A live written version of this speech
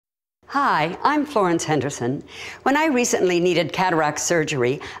Hi, I'm Florence Henderson. When I recently needed cataract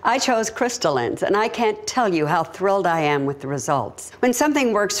surgery, I chose Crystalens, and I can't tell you how thrilled I am with the results. When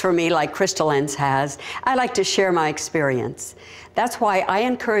something works for me like Crystalens has, I like to share my experience. That's why I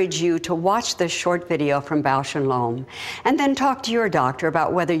encourage you to watch this short video from Bausch & Lomb, and then talk to your doctor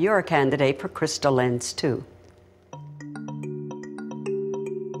about whether you're a candidate for Crystalens too.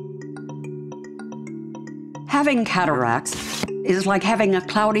 Having cataracts is like having a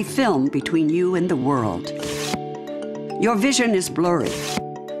cloudy film between you and the world. Your vision is blurry.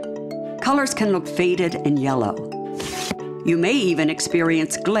 Colors can look faded and yellow. You may even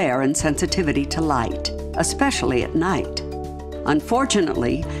experience glare and sensitivity to light, especially at night.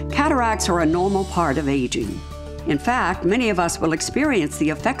 Unfortunately, cataracts are a normal part of aging. In fact, many of us will experience the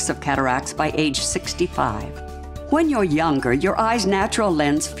effects of cataracts by age 65. When you're younger, your eye's natural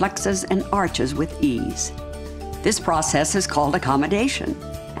lens flexes and arches with ease. This process is called accommodation,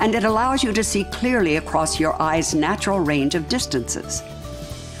 and it allows you to see clearly across your eye's natural range of distances.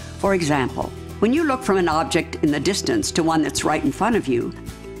 For example, when you look from an object in the distance to one that's right in front of you,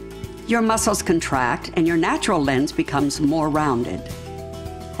 your muscles contract and your natural lens becomes more rounded.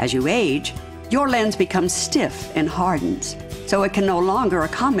 As you age, your lens becomes stiff and hardens, so it can no longer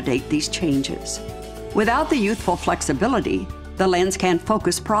accommodate these changes. Without the youthful flexibility, the lens can't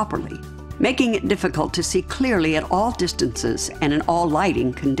focus properly, making it difficult to see clearly at all distances and in all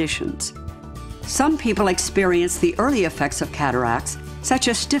lighting conditions. Some people experience the early effects of cataracts, such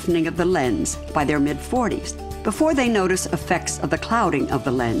as stiffening of the lens, by their mid-40s, before they notice effects of the clouding of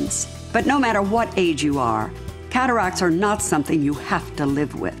the lens. But no matter what age you are, cataracts are not something you have to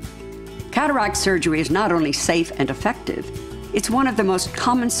live with. Cataract surgery is not only safe and effective, it's one of the most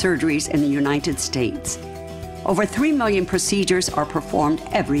common surgeries in the United States. Over 3 million procedures are performed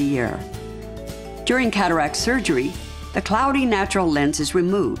every year. During cataract surgery, the cloudy natural lens is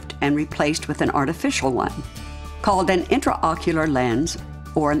removed and replaced with an artificial one, called an intraocular lens,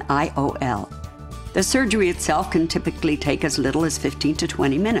 or an IOL. The surgery itself can typically take as little as 15 to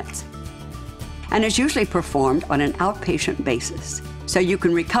 20 minutes, and is usually performed on an outpatient basis, so you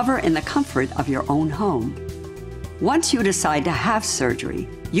can recover in the comfort of your own home. Once you decide to have surgery,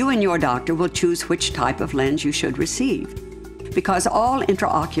 you and your doctor will choose which type of lens you should receive, because all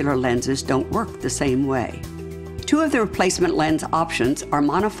intraocular lenses don't work the same way. Two of the replacement lens options are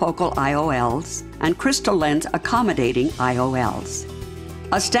monofocal IOLs and crystal lens accommodating IOLs.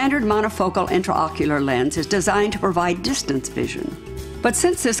 A standard monofocal intraocular lens is designed to provide distance vision. But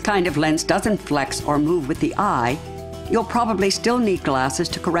since this kind of lens doesn't flex or move with the eye, you'll probably still need glasses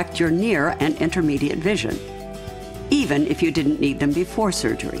to correct your near and intermediate vision, even if you didn't need them before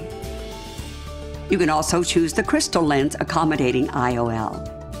surgery. You can also choose the crystal lens accommodating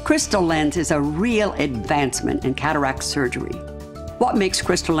IOL. Crystal lens is a real advancement in cataract surgery. What makes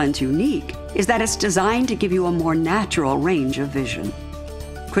crystal lens unique is that it's designed to give you a more natural range of vision.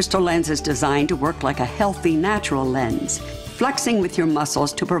 Crystal lens is designed to work like a healthy, natural lens, flexing with your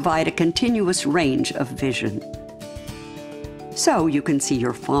muscles to provide a continuous range of vision. So you can see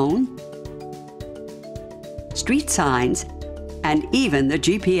your phone, street signs, and even the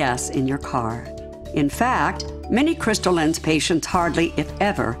GPS in your car. In fact, many crystal lens patients hardly, if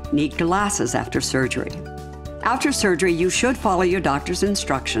ever, need glasses after surgery. After surgery, you should follow your doctor's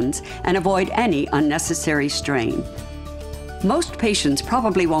instructions and avoid any unnecessary strain. Most patients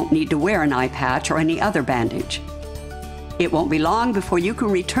probably won't need to wear an eye patch or any other bandage. It won't be long before you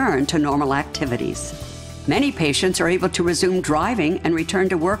can return to normal activities. Many patients are able to resume driving and return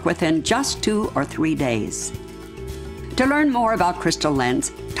to work within just 2 or 3 days. To learn more about crystal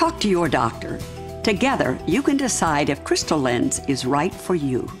lens, talk to your doctor. Together, you can decide if crystal lens is right for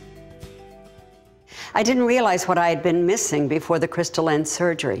you. I didn't realize what I had been missing before the crystal lens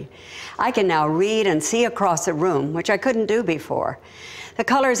surgery. I can now read and see across a room, which I couldn't do before. The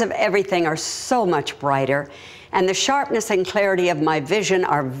colors of everything are so much brighter, and the sharpness and clarity of my vision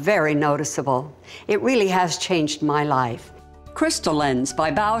are very noticeable. It really has changed my life. Crystalens by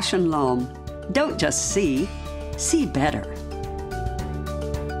Bausch & Lomb. Don't just see better.